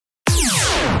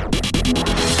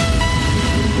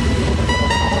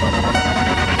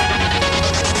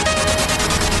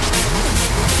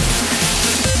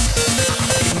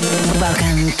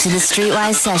to the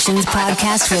Streetwise Sessions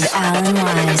podcast with Alan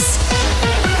Wise.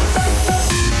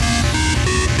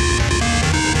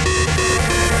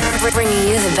 We're bringing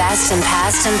you the best in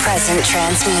past and present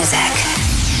trance music.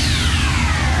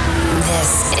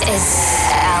 This is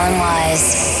Alan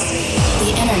Wise.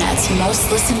 The internet's most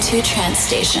listened to trance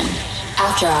station,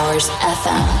 After Hours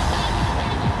FM.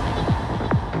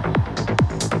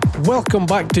 Welcome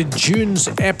back to June's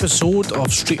episode of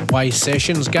Streetwise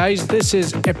Sessions, guys. This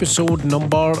is episode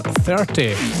number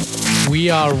 30.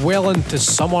 We are well into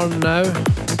summer now.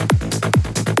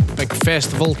 Big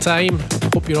festival time.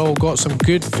 Hope you all got some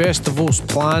good festivals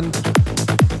planned.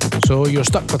 So you're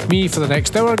stuck with me for the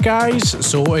next hour, guys.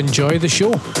 So enjoy the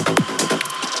show.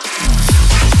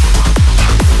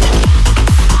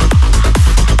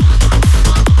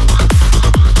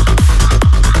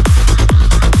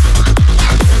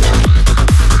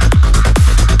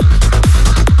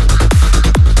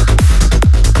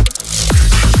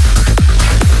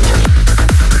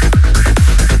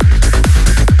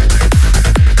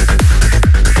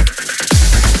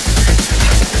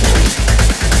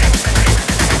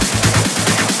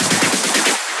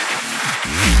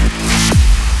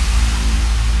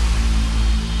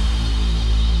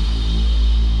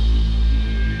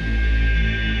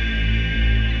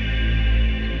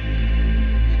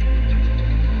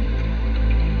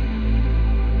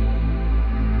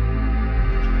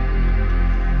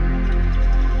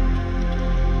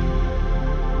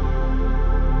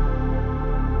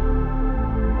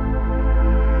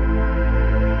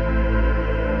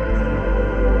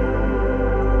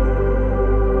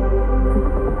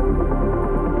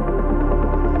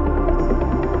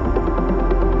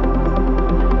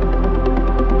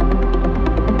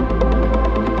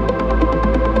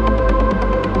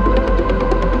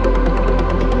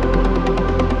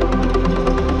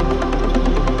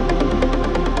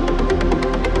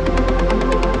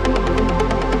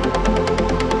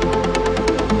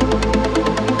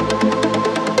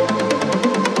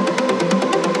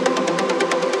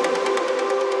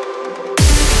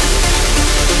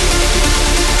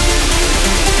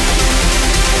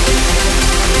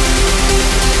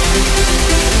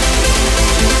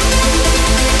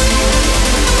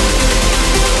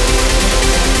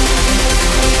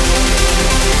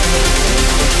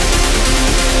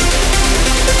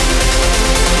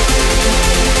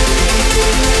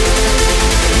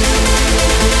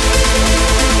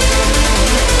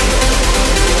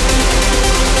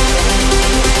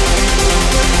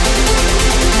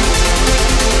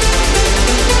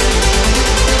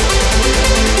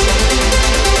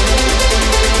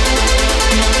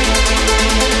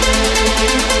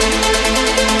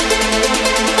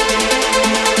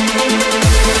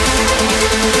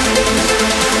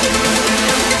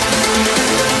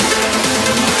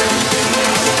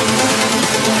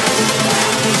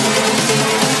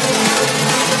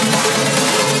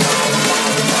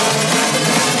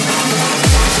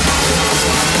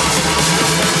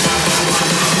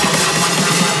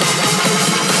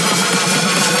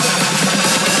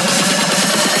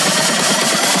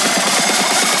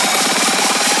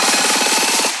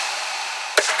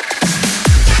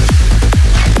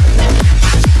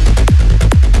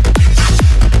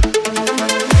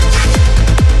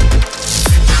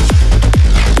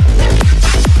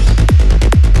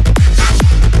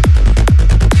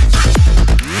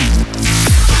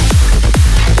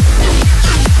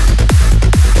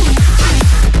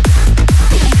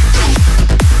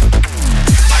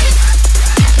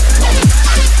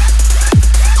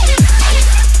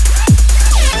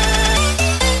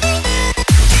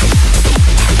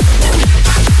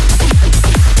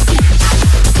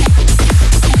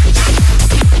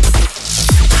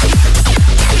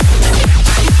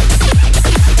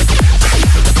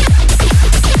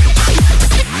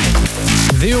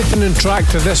 Track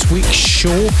to this week's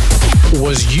show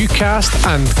was UCAST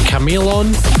and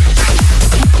Chameleon.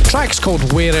 The track's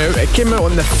called Wear Out. It came out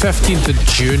on the 15th of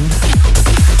June.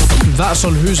 That's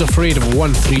on Who's Afraid of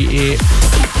 138.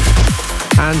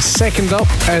 And second up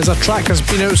is a track that's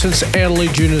been out since early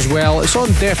June as well. It's on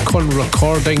Defcon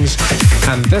Recordings,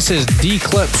 and this is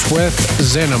D-Clips with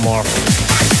Xenomorph.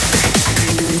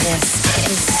 This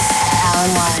is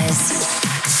Alan Wise.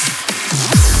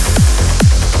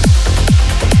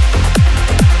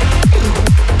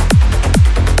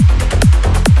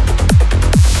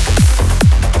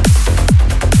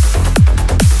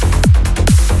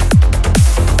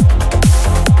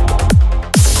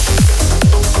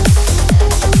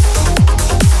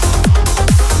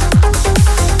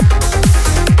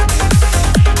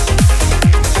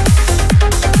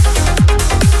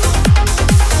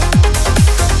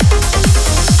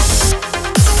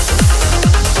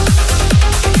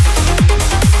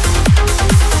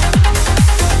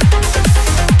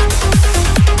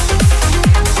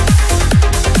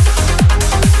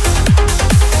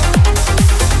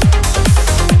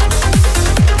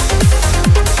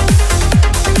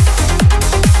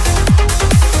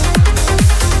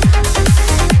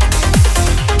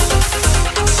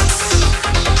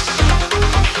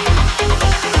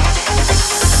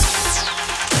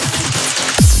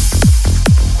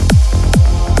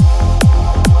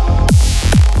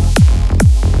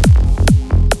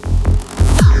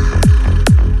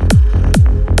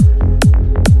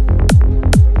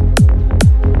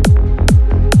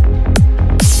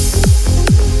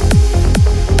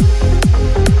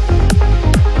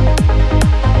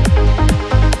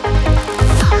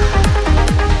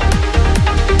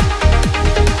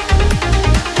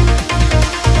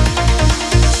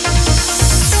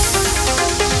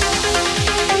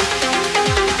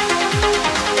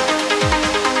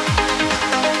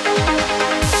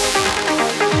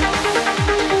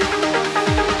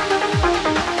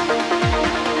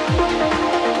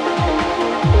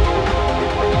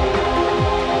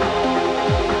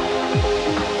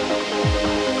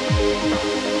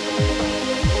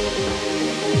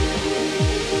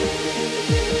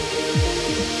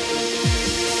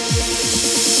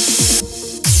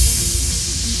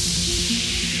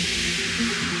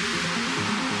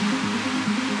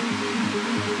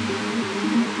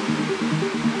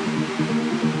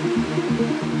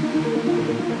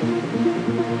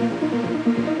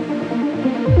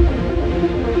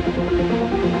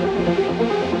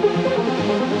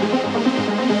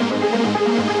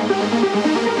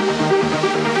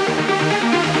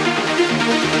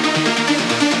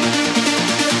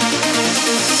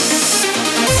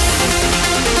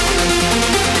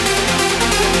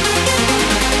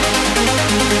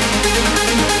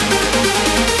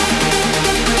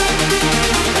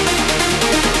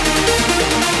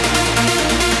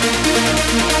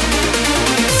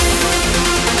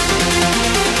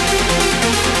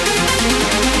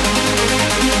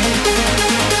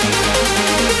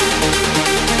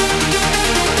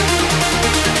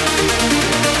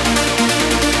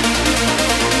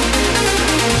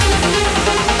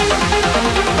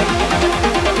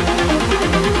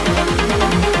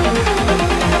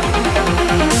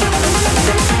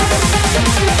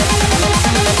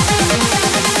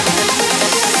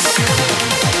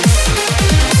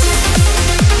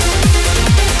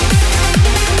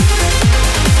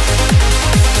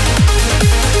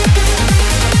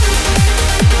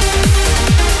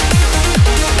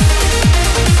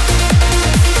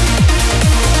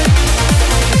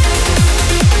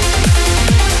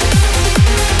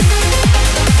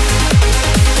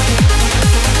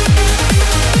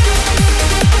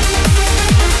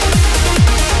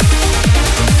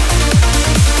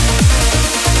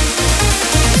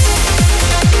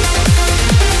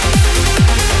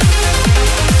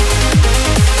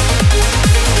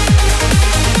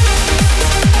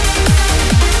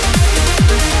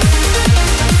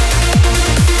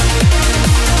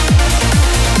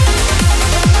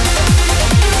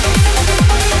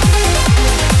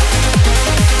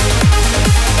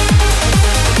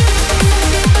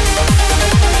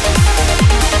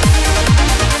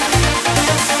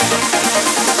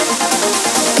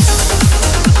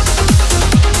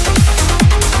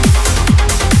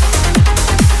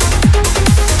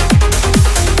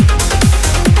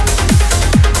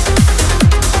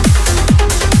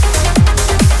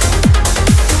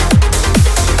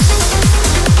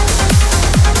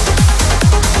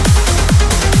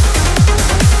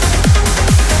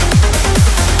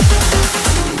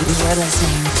 You're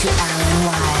listening to Alan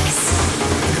Wise,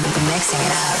 mixing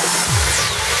it up.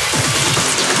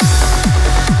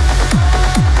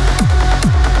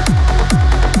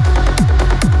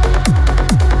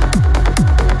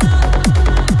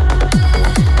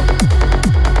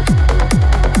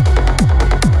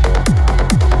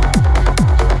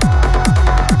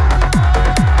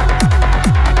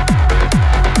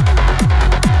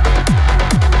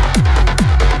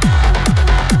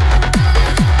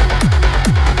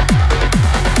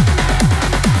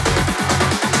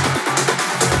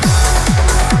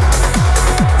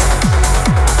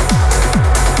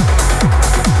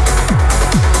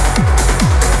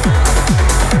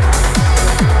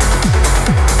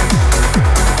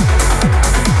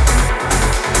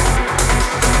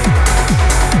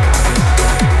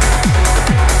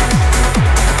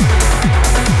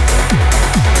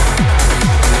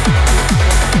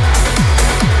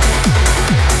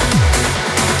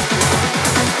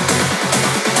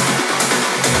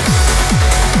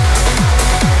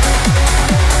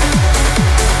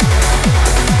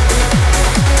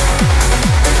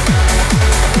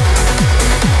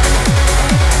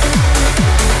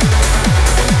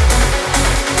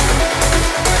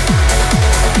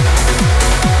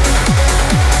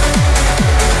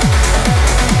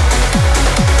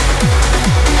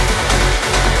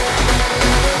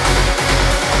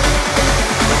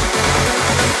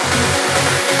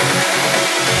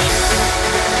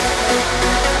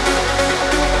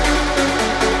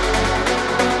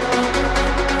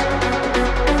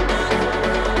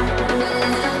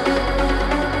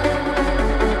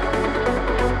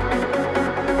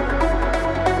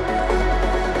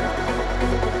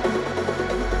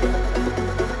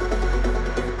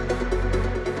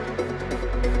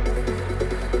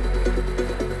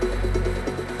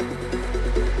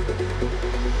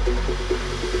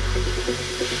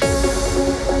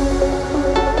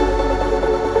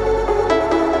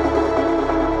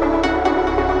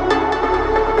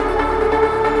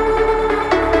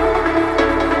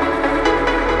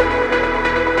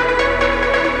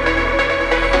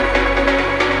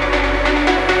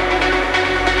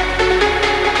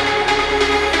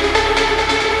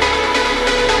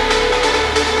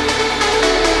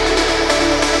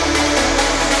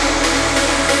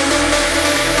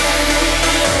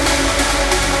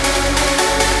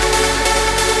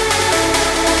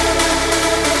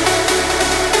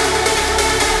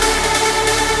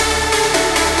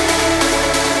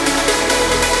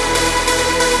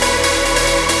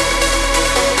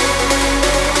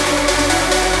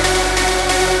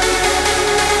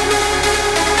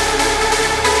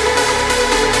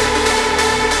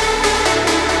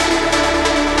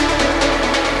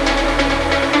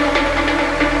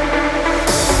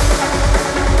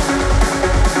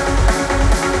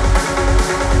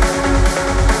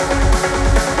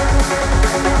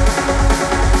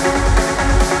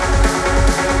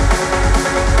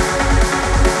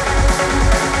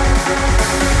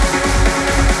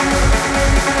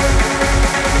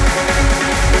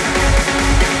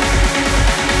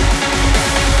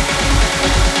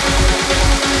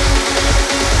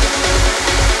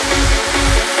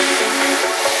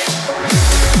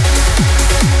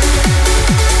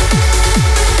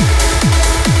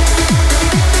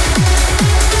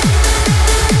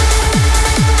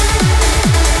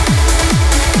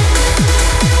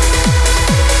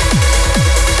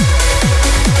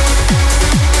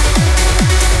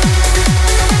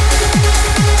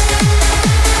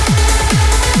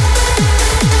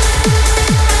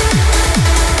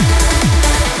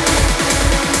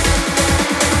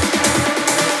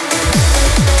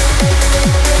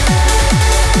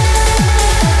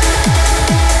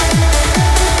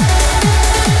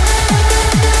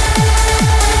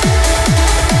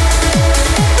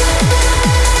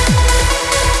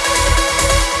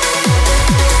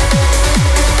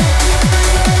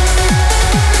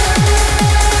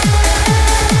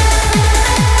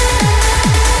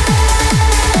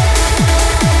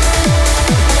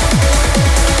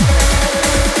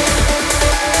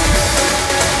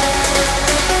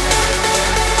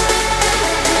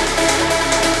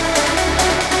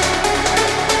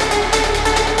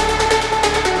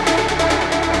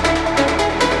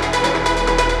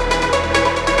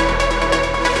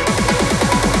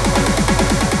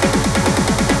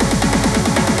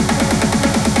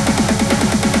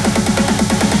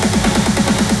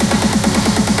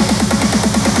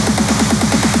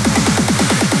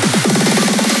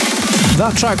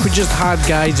 That track we just had,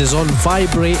 guys, is on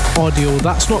Vibrate Audio.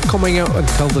 That's not coming out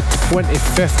until the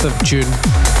 25th of June.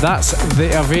 That's the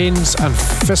Avanes and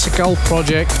Physical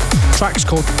project. Track's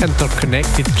called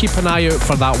Interconnected. Keep an eye out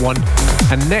for that one.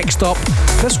 And next up,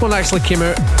 this one actually came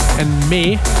out in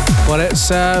May, but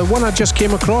it's one I just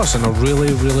came across and I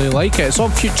really, really like it. It's on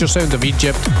Future Sound of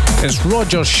Egypt. It's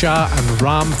Roger Shah and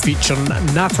Ram featuring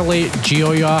Natalie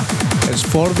Gioia. It's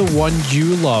For the One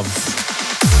You Love.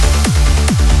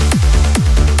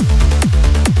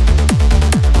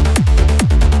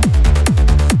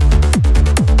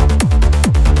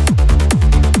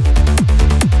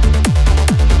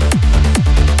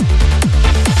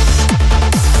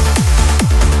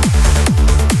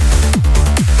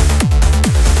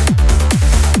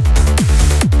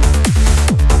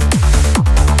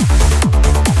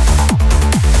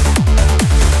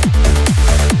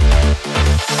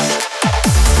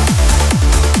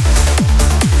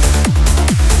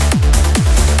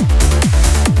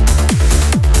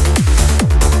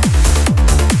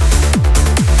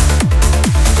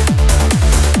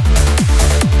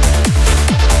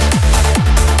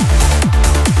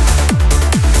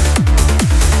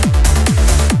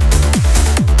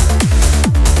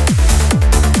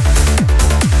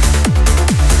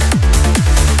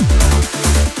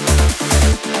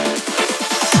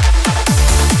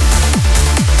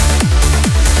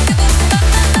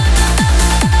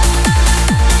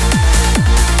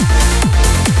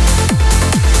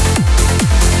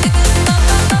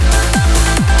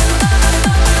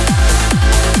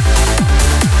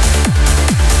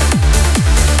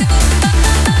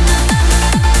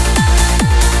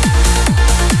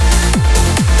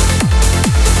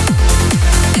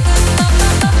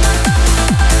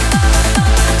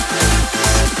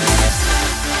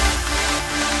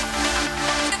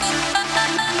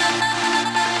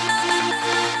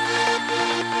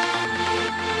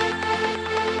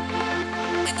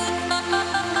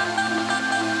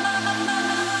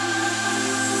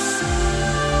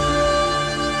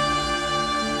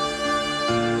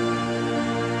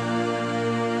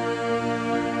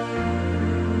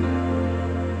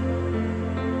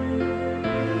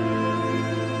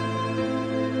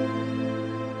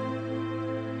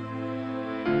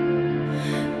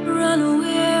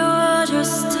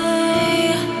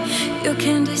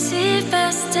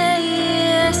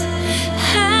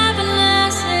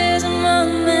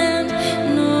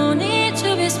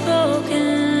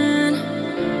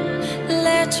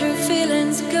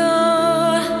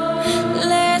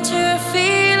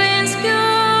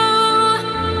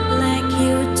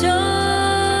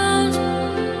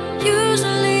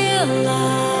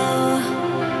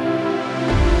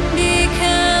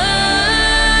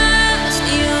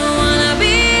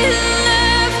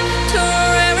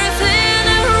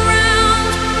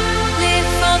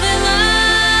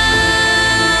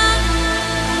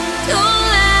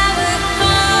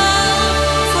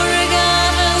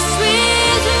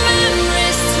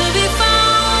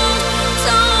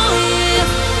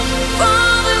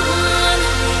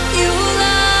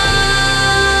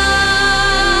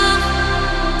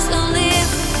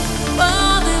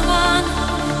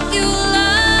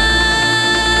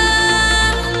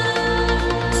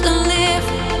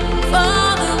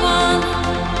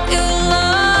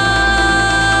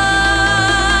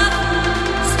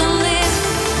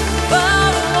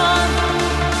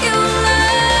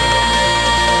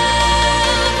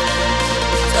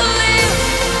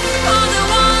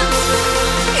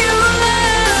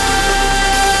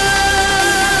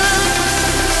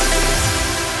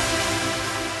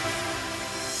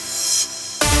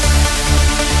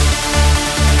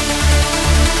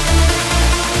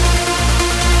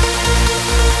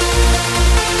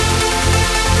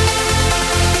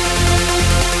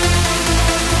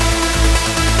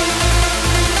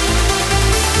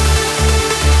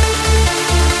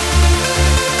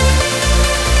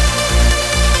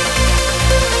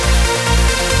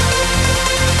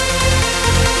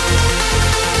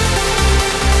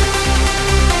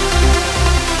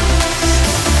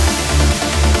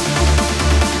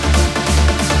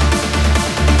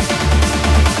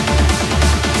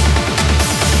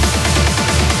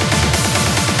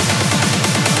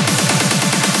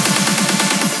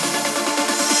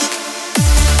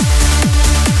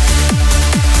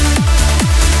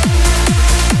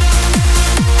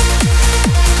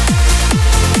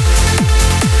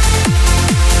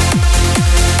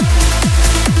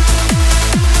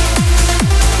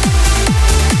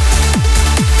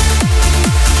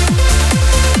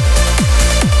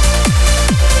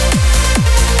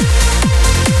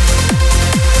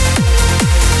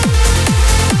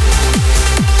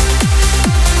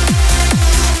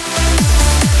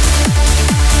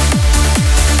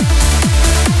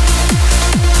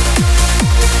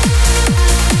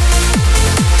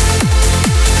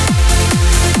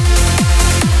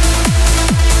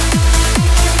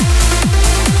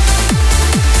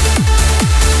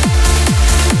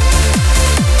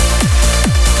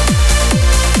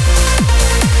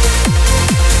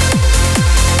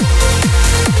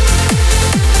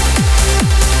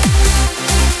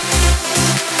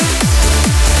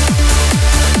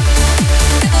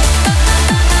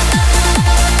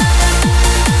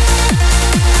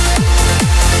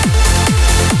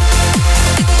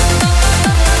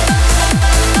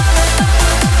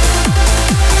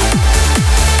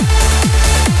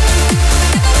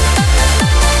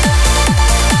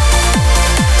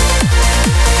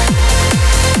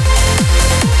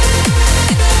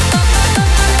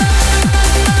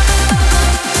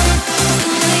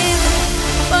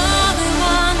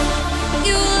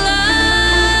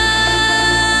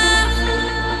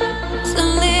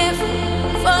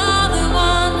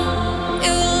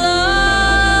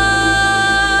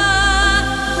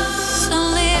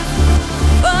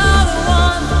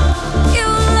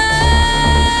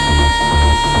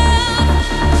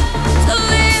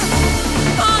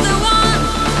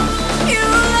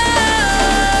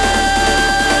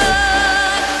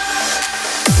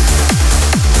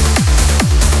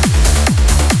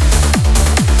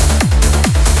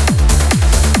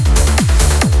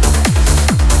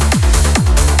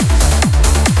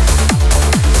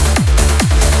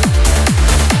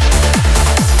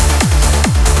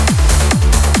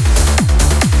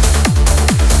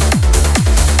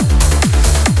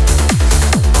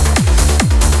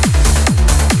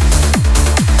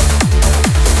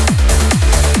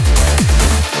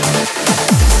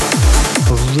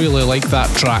 like that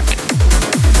track.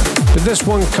 But this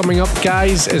one coming up,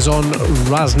 guys, is on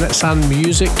Raznitsan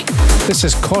Music. This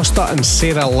is Costa and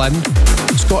Sarah Lynn.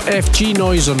 It's got FG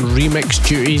Noise on remix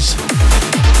duties.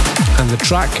 And the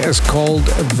track is called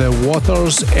The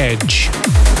Water's Edge.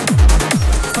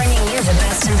 Bringing you the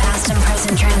best in past and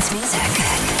present trance music.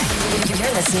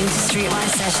 You're listening to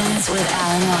Streetwise Sessions with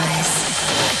Alan Wise.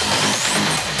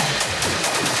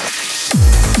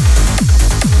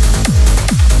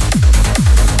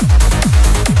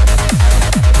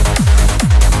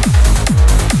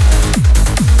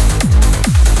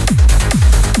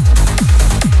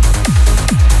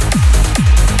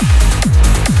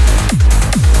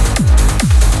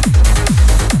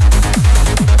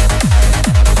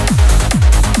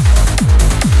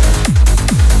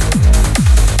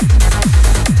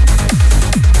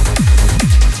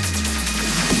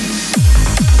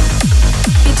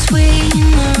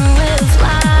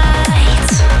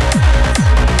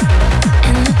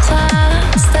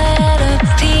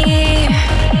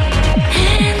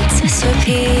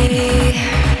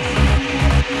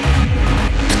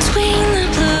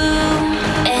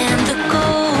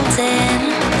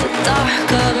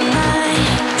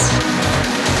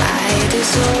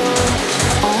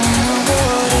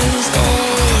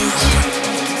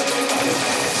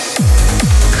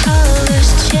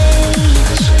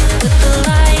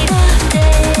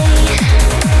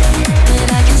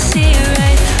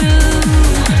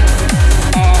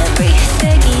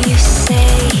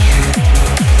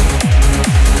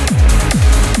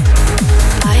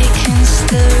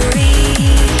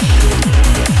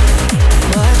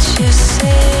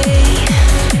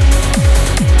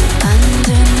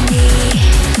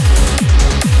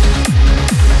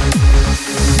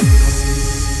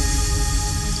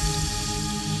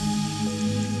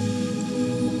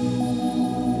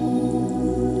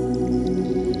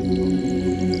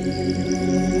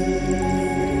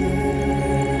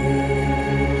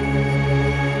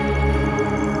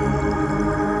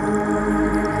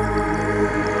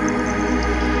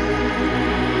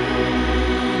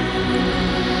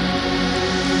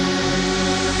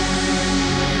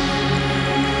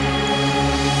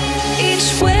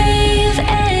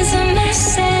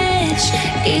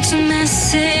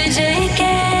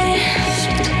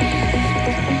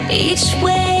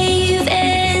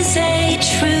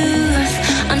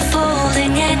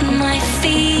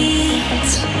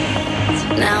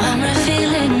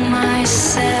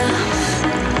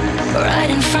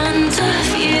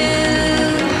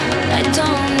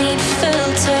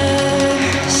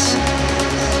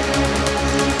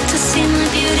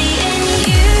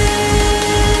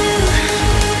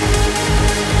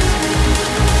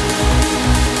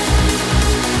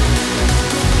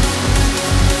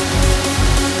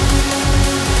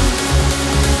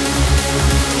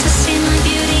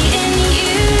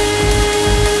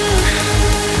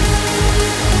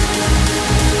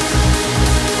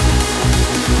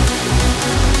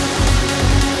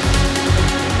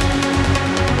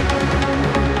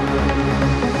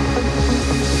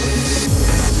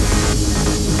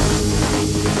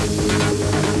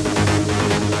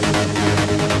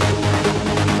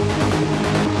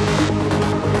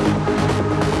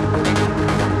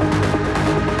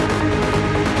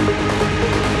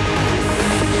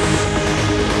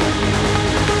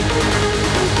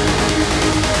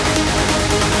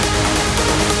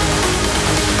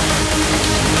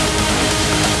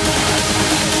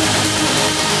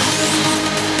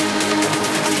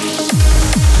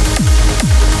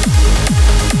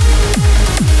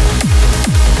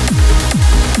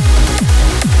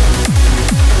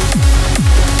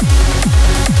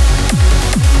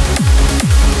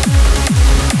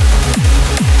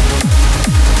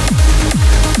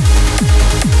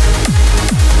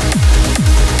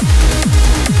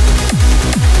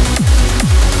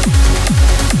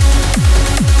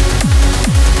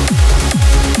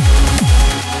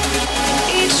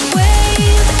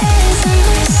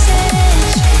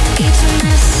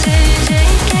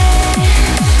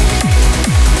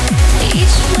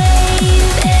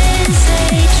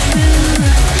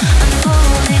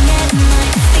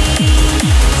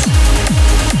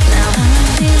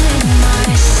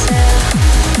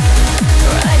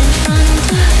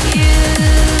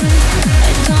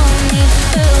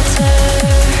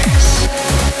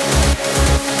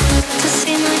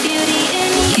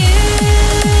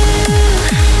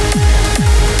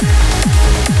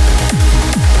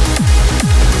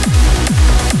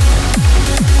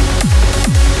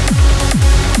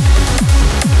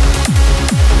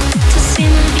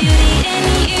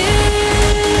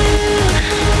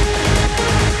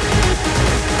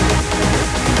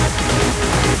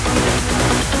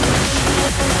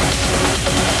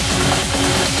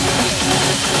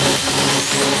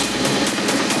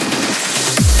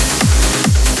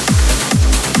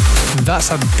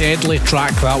 That's a deadly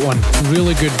track, that one.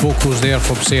 Really good vocals there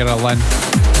from Sarah Lynn.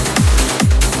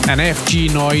 And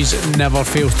FG Noise never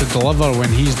fails to deliver when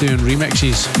he's doing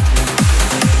remixes.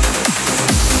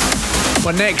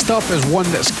 But next up is one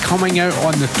that's coming out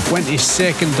on the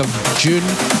 22nd of June.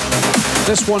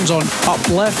 This one's on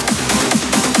Uplift.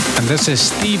 And this is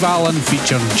Steve Allen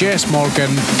featuring Jess Morgan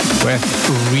with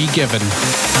Regiven.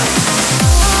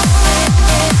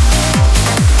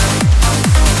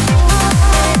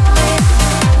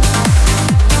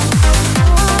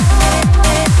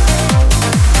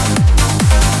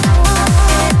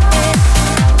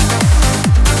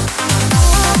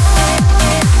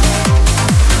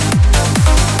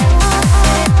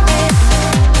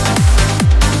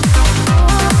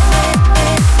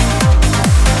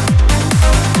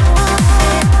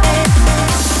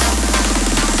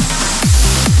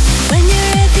 When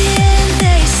you're at the end,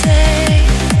 they say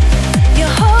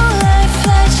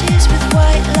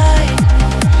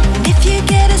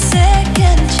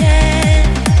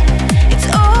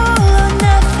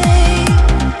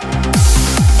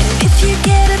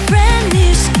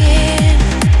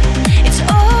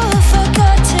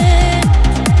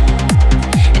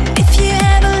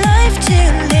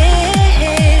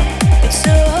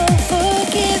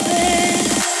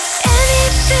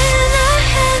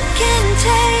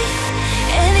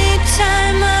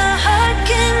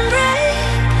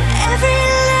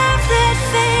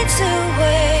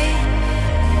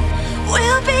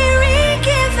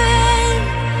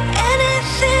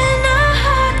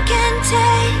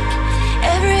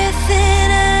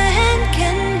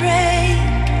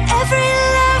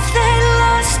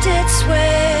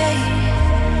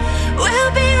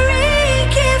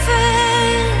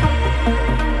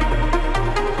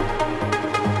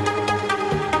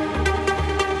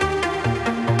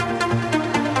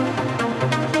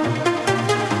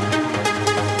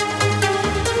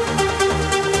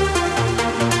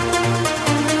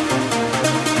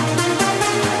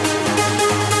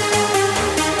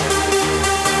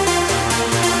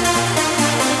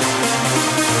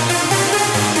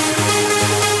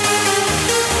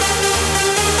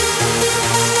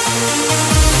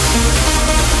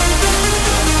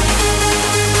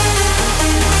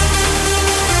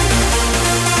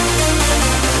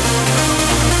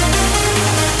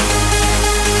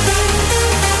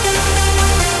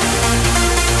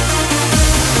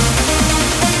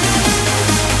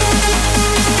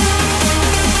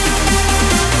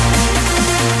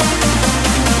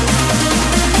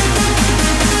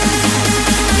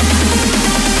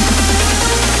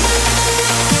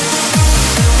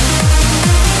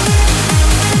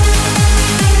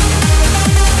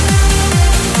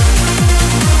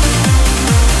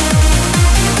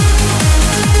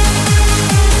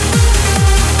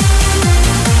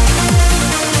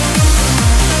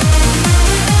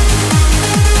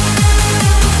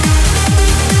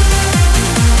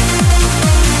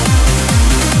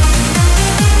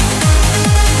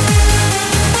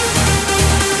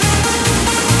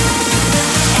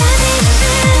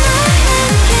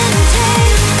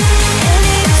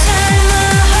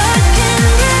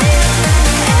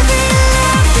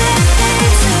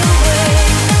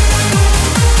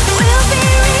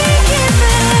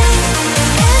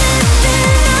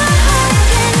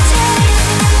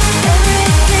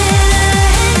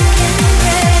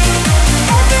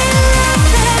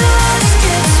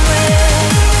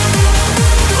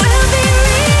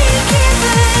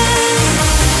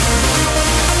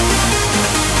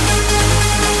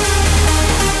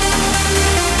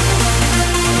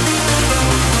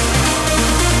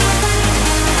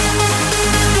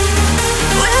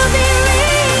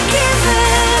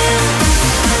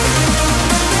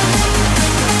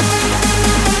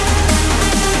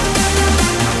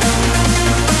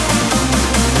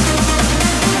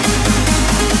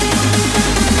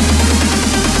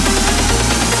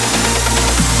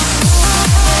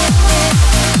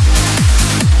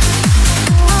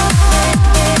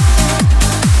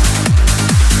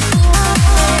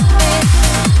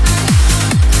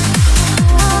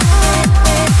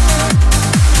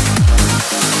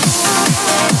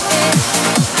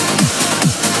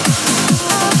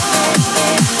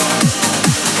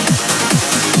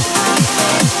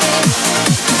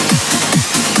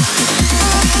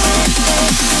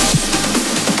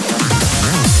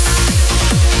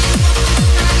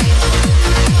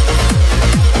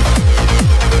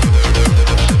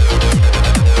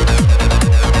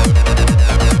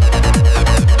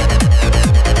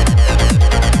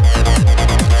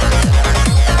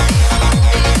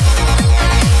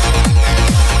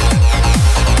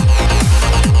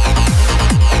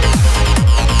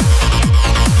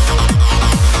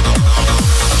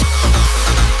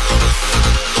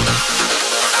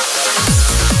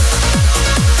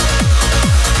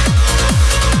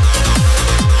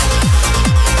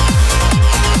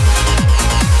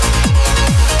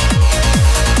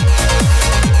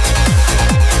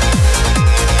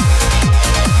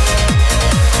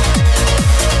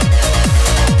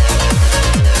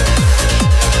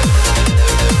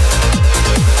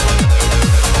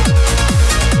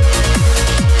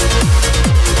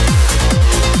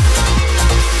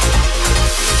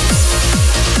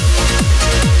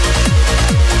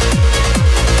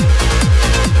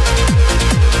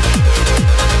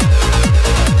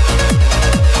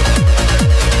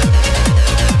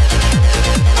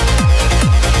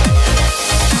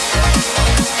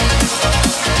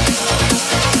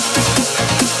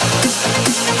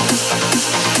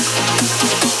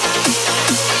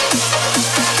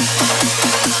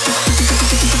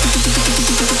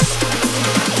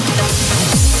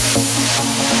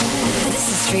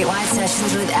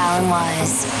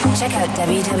Wise. Check out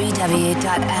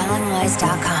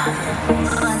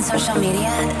www.alanwise.com. On social media,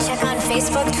 check on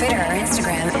Facebook, Twitter, or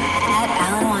Instagram at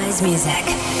Alan Wise Music.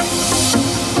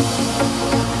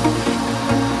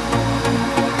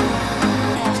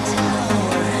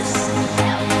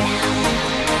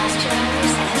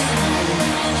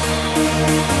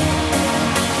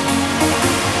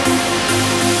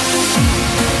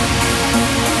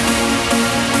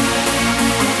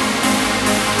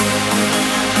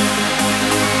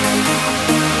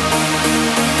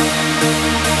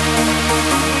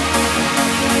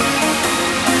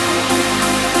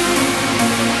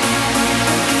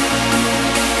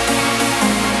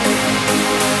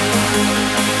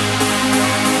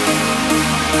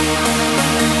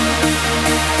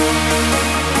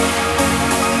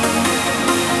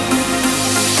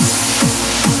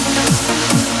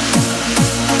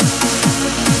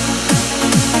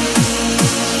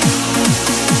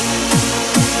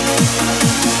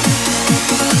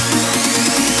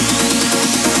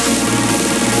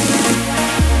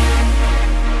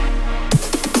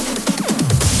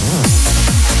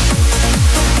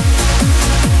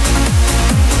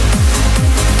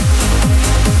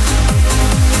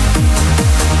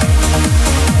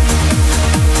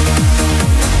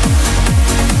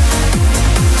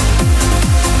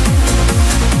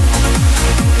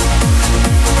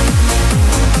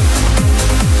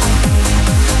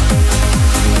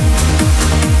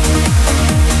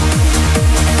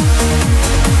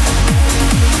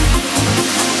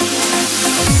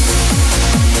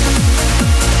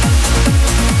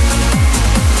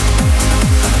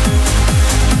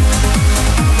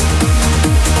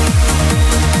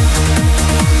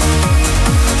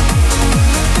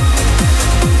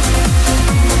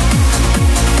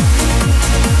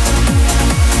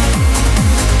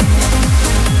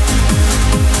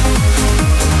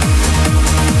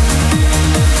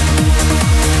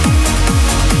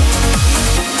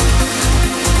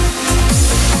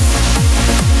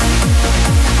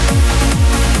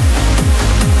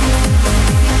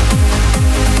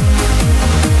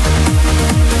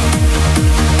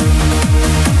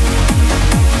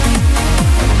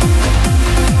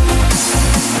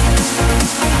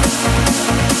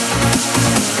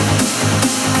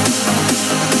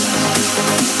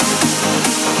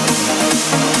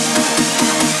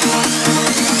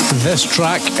 This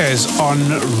track is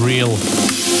unreal.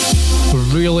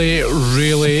 Really,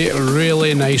 really,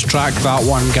 really nice track, that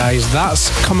one, guys. That's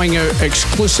coming out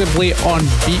exclusively on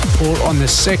Beatport on the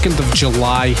 2nd of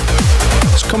July.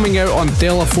 It's coming out on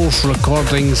Delaforce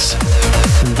Recordings,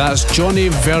 and that's Johnny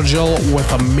Virgil with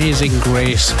Amazing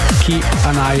Grace. Keep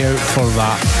an eye out for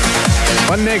that.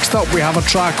 But next up, we have a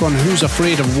track on Who's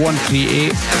Afraid of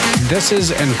 138. This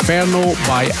is Inferno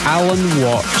by Alan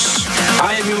Watts.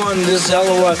 Hi everyone, this is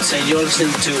Alan Watts, and you're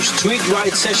listening to Street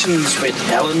Ride Sessions with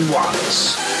Alan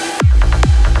Watts.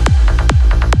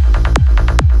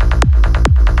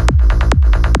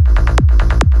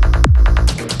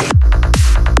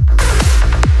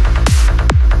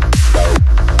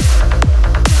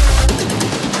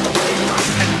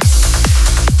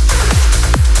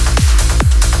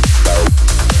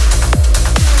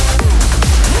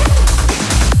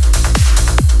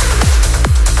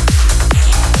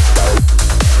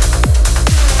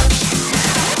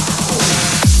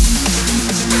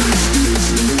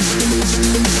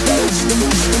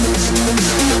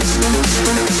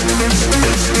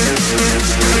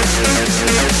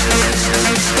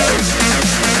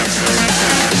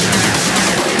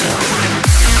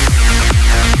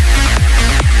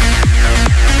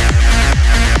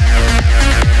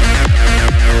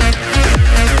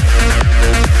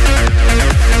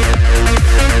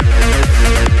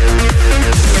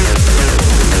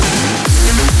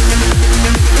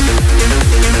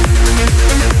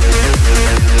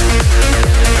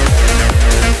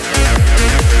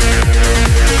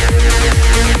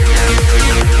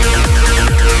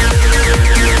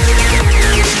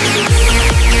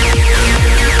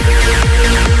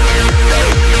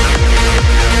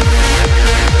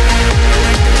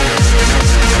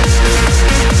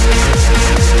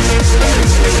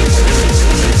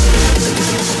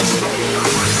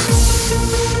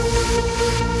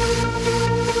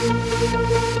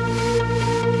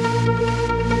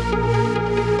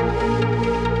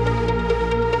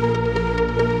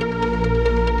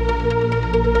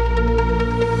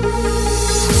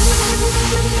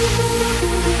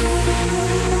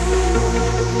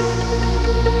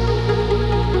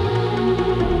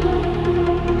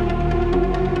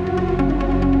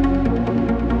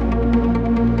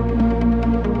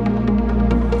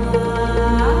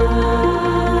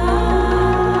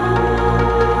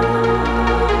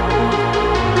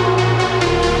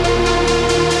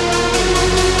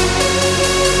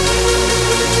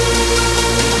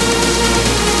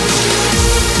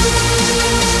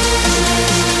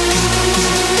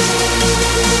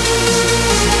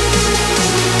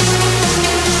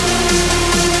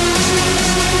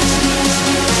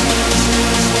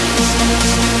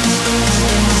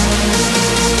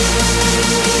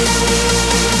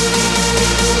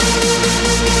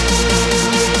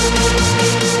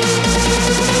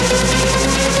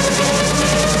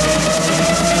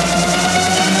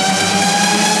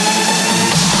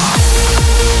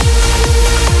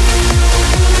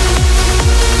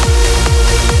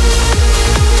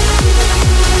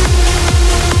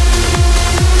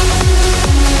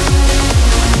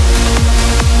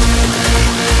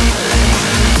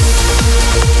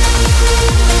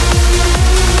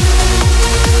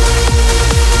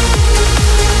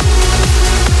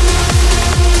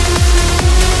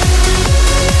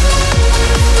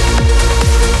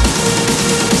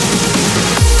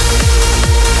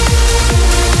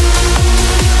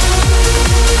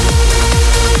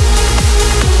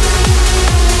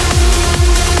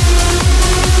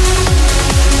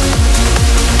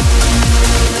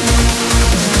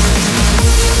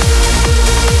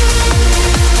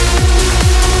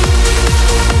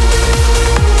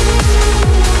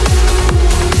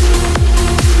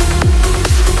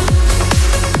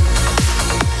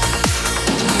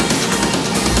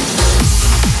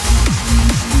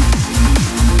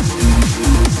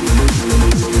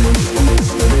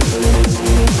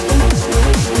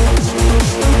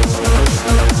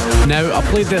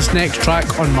 played this next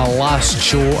track on my last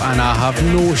show and I have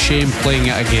no shame playing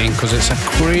it again because it's a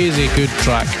crazy good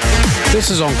track. This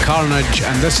is on Carnage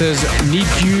and this is Need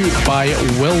You by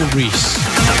Will Reese.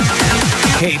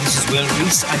 Hey, this is Will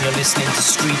Reese and you're listening to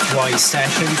Streetwise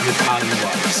Sessions with Alan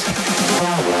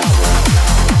Wise.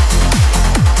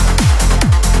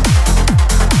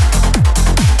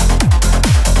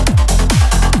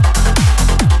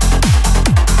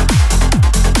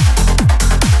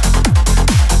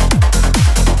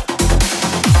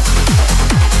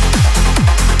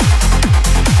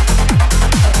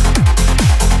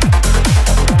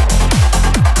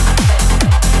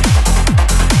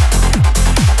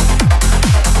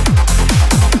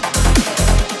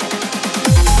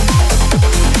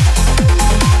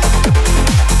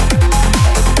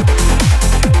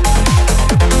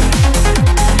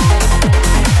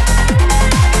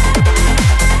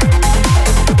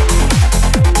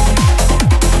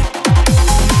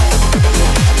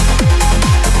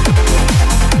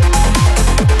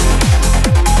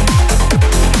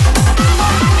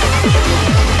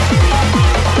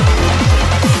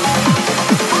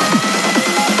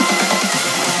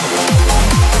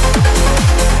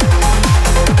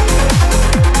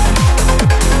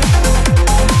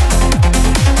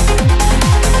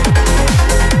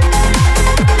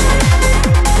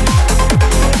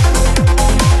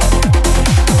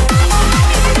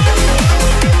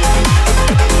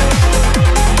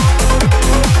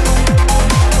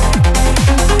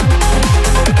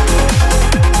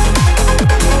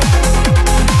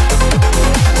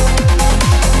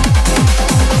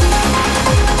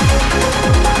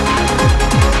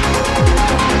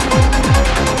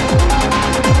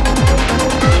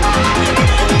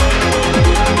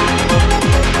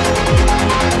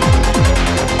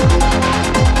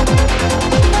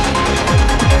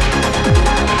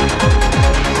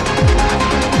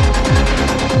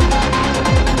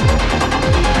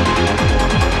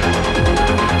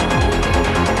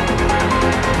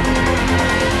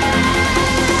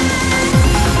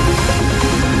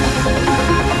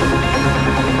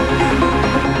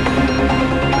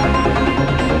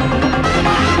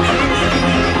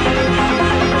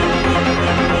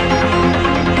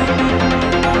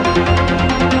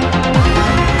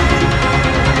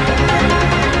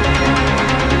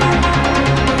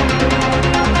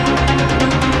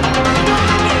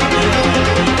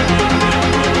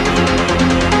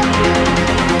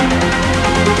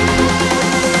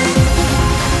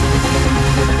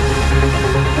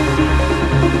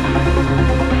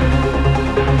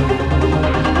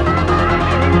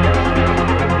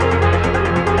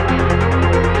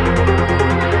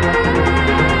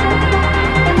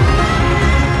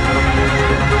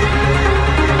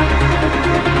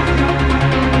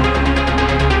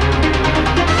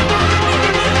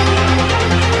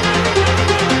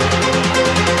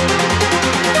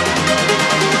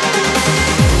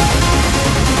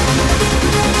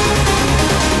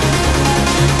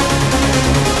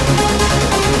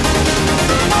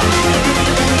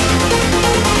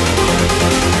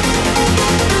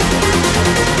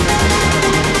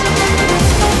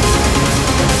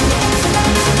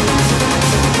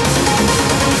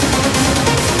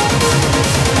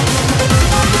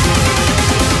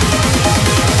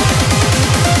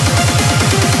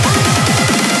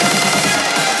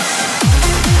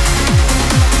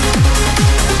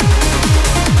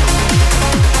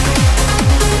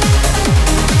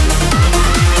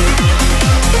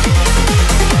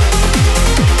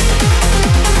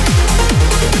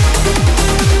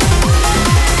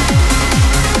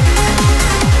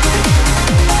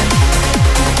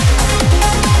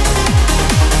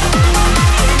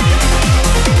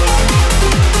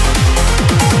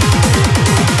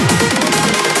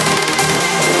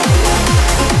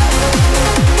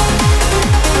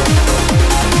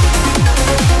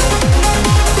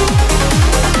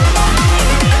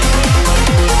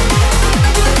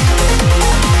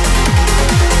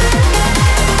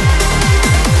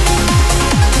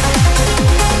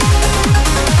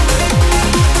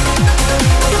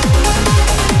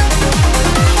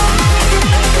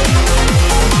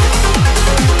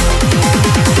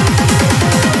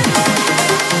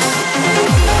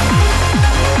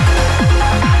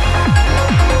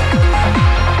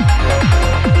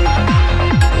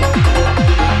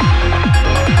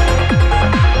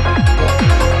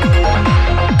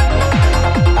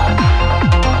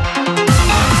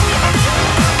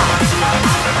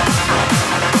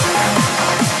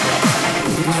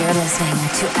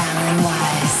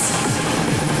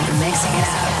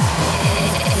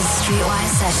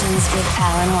 Sessions with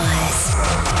Alan Wise.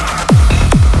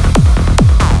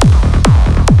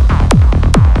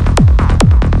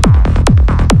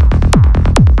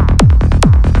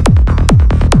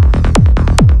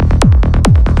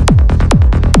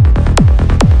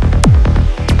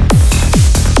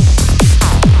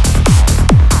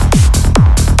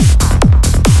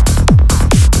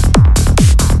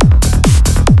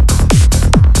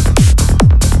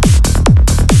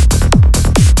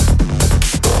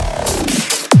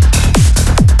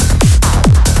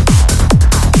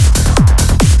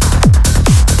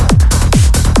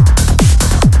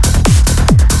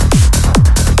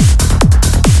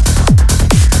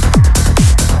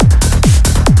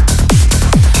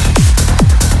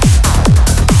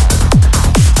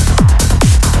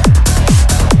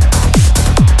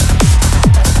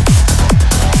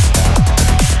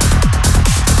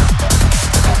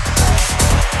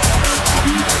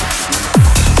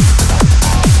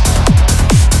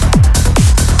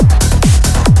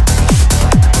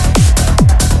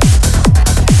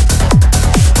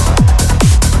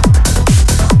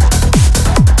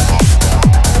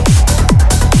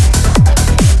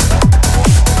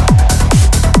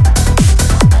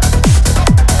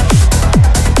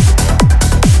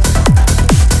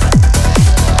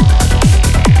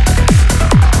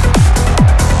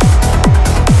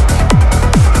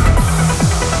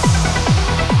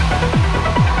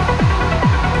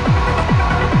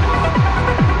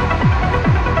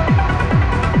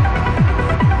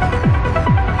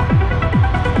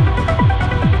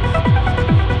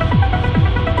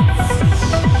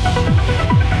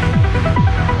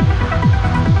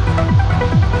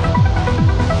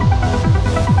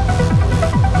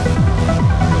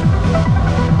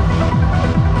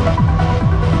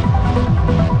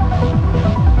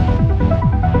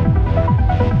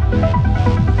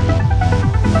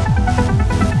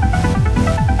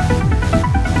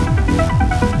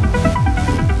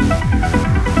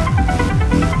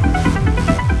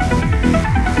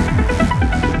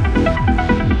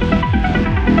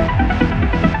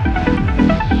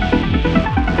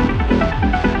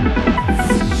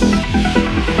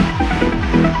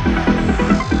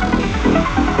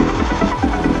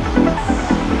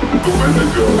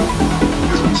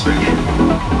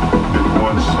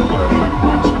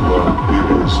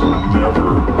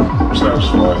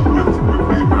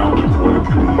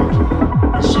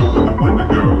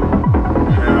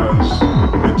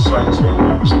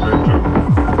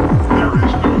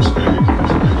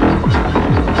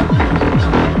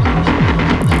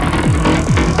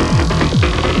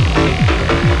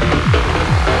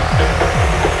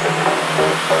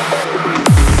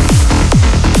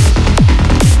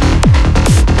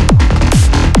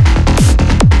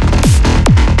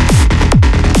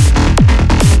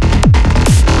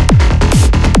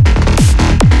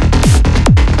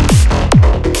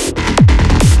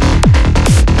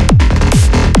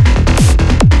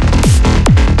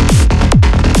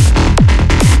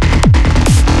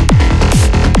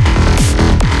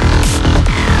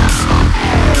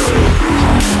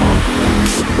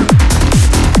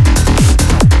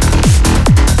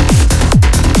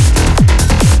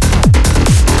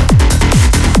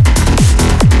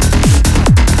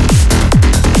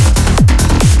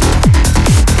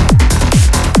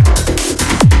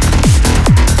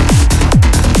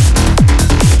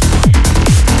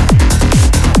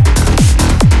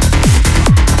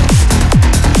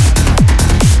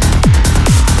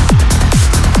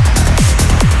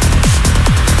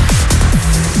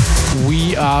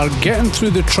 are getting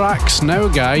through the tracks now,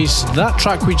 guys. That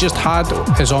track we just had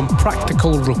is on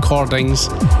Practical Recordings.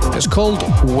 It's called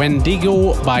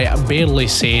Wendigo by Barely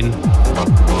Sane.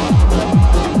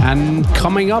 And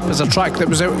coming up is a track that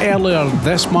was out earlier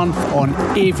this month on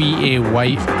AVA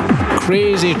White.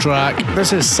 Crazy track.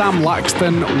 This is Sam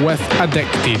Laxton with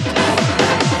Addicted.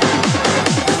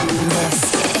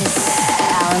 This is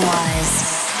Alan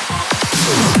Wise.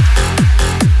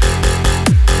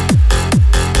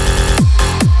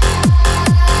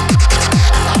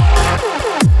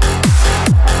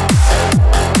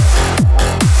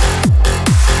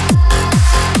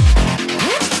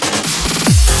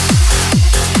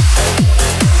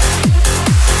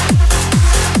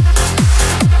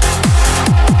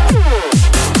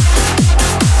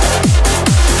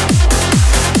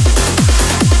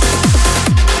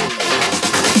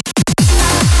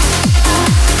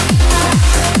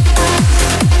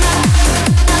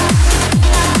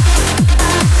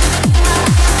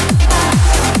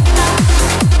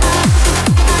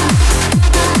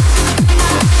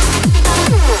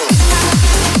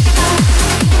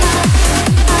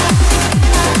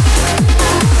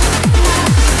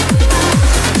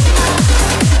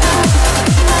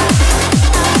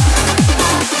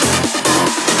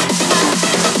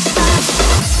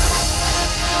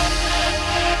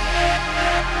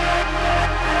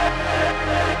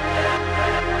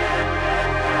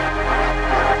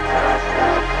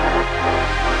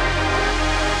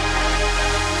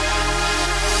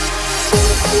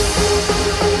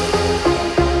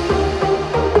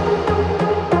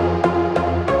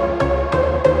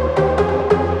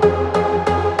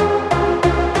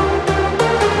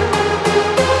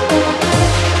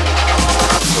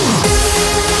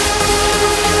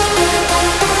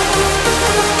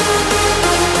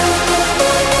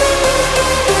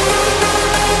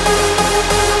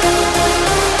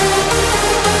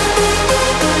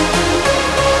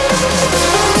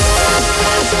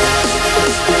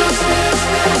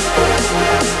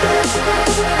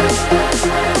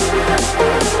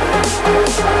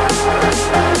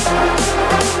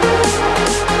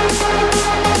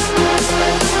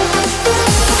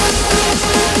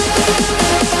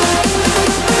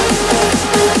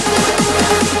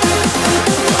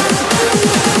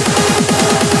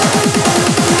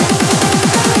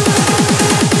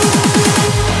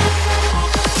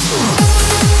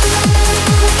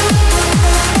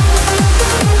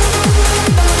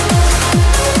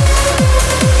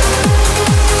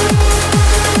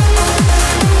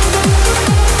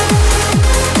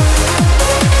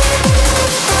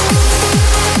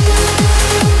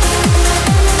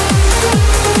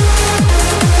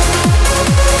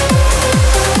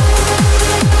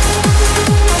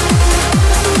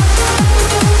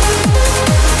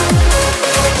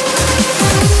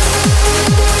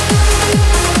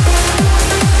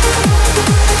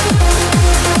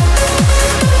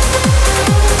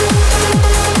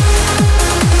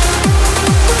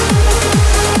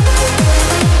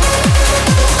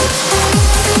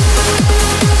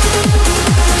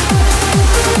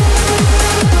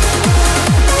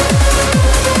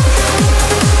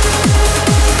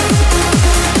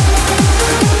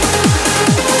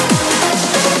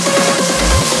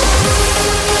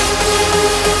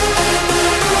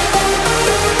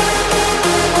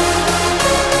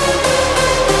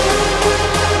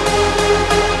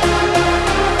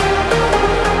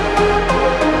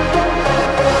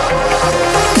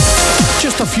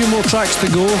 Tracks to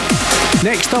go.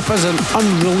 Next up is an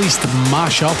unreleased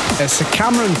mashup. It's a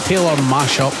Cameron Taylor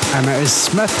mashup, and it is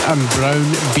Smith and Brown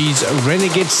vs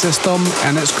Renegade System,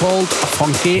 and it's called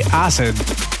Funky Acid.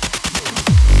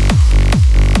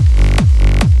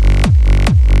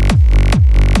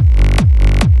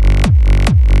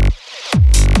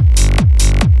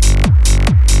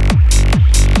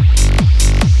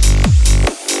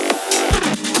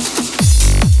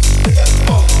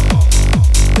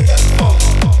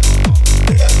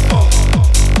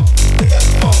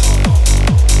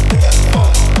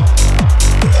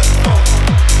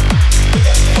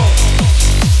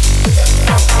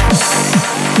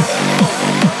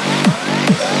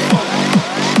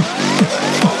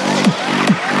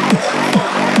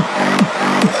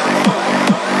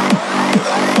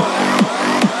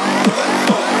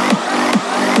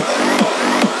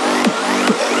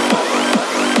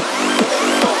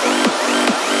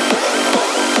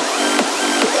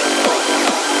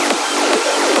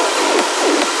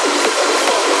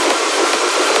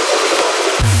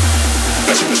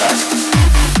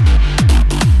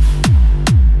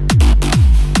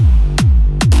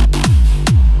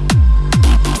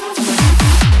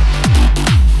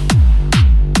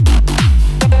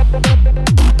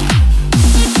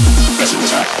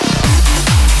 Attack.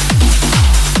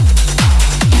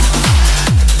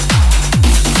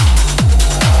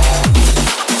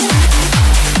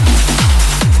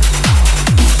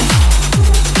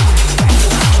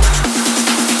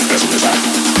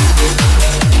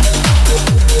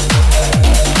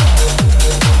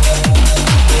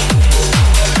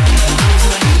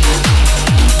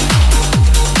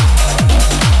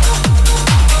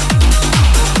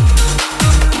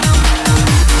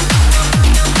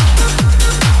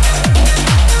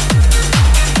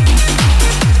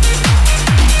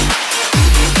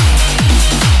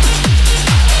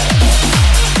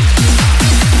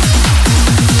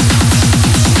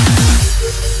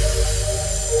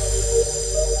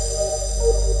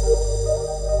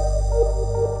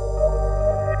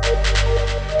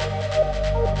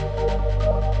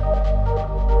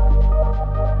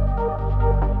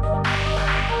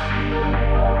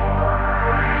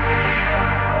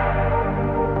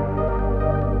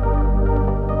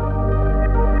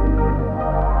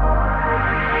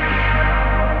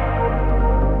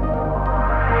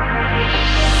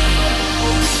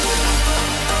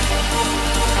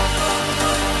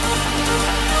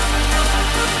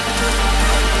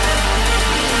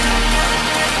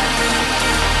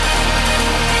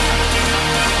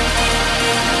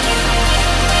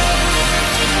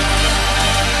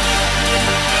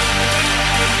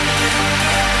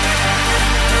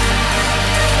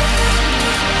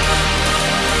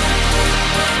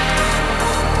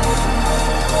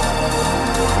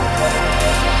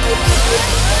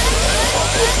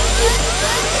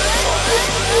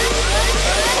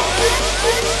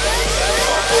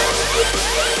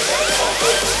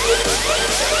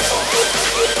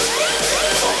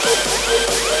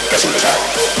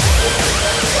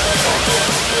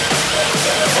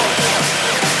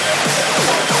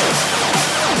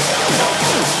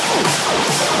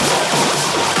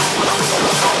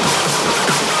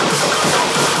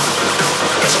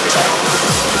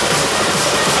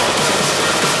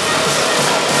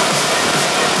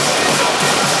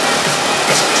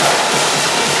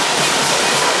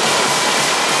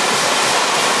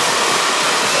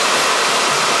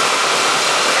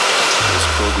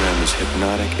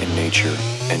 hypnotic in nature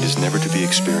and is never to be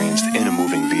experienced in a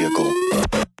moving vehicle.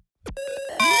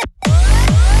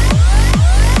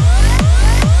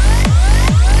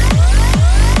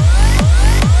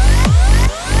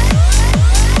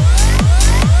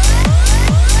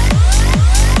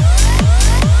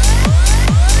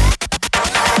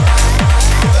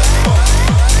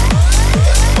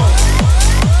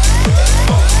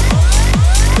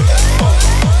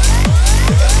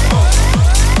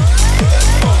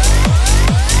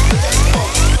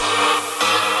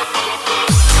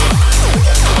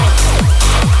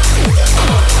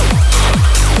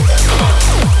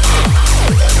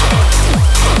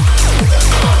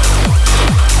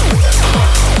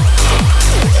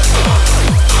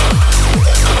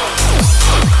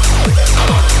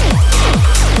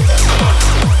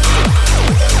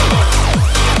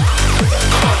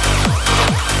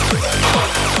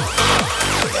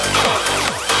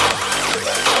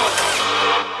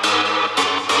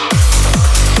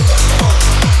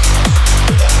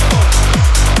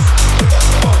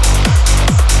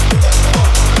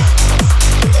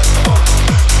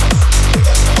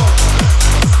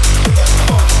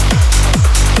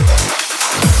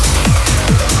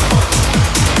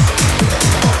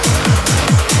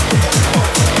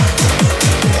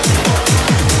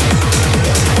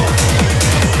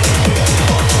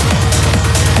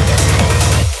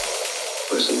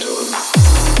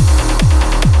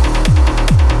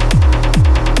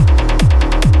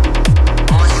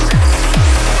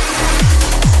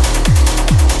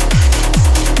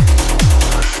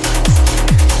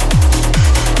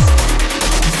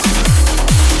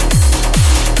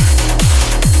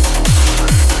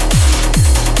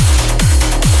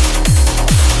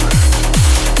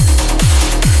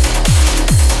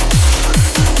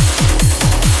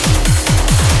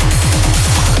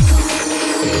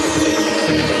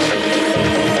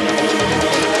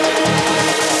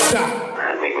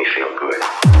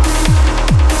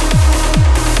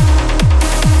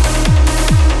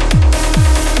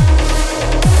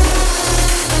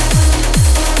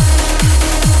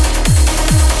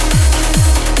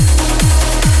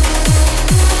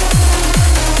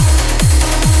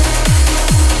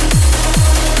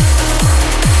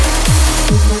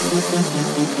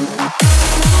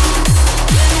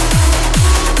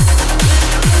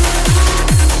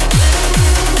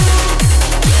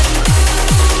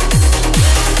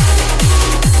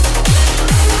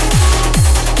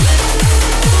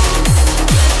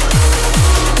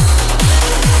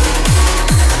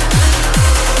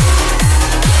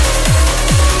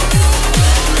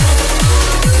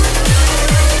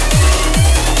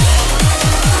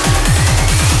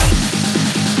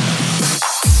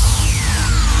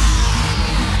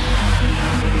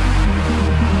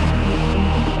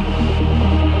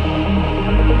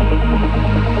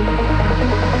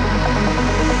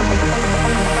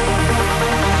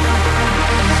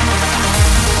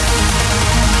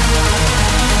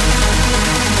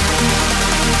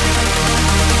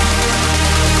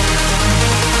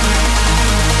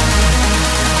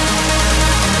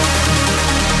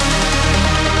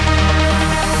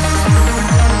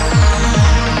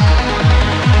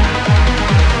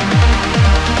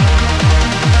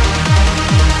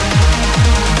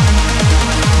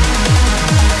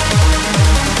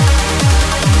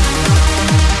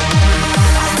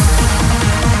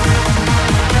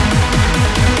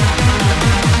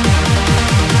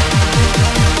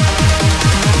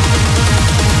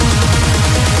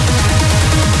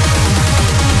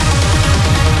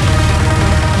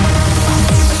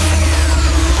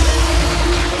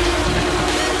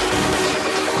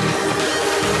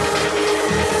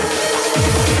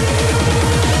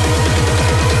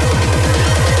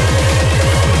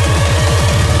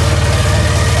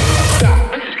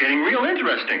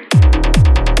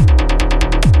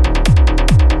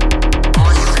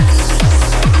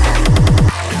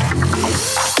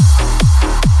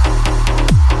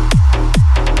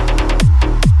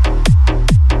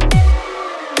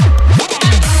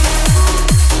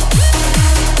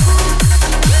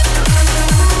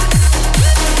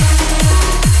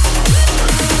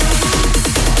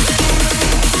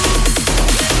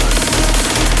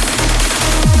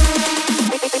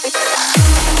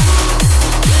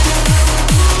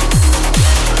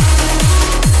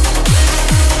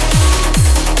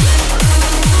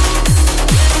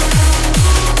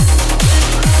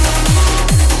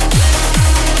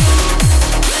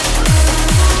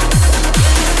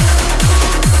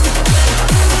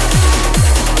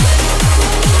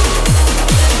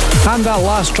 And that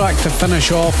last track to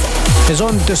finish off is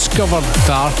on Discovered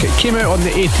Dark. It came out on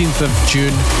the 18th of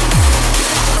June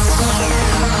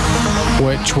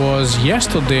which was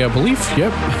yesterday, I believe.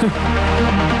 Yep.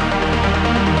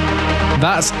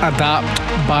 That's Adapt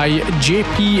by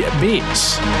JP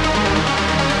Bates.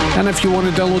 And if you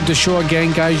want to download the show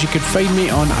again, guys, you can find me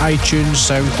on iTunes,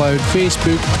 SoundCloud,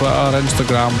 Facebook, Twitter,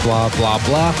 Instagram, blah, blah,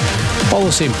 blah. All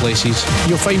the same places.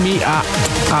 You'll find me at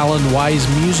Alan Wise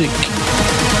Music.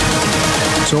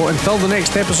 So until the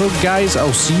next episode, guys,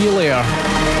 I'll see you later.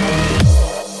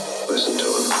 Listen to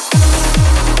him.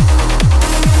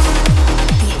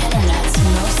 The internet's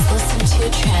most listened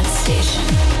to trance station,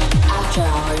 After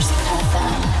Hours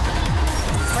FM.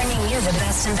 Bringing you the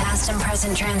best in past and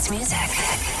present trance music.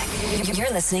 You're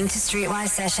listening to Streetwise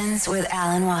Sessions with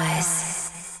Alan Wise.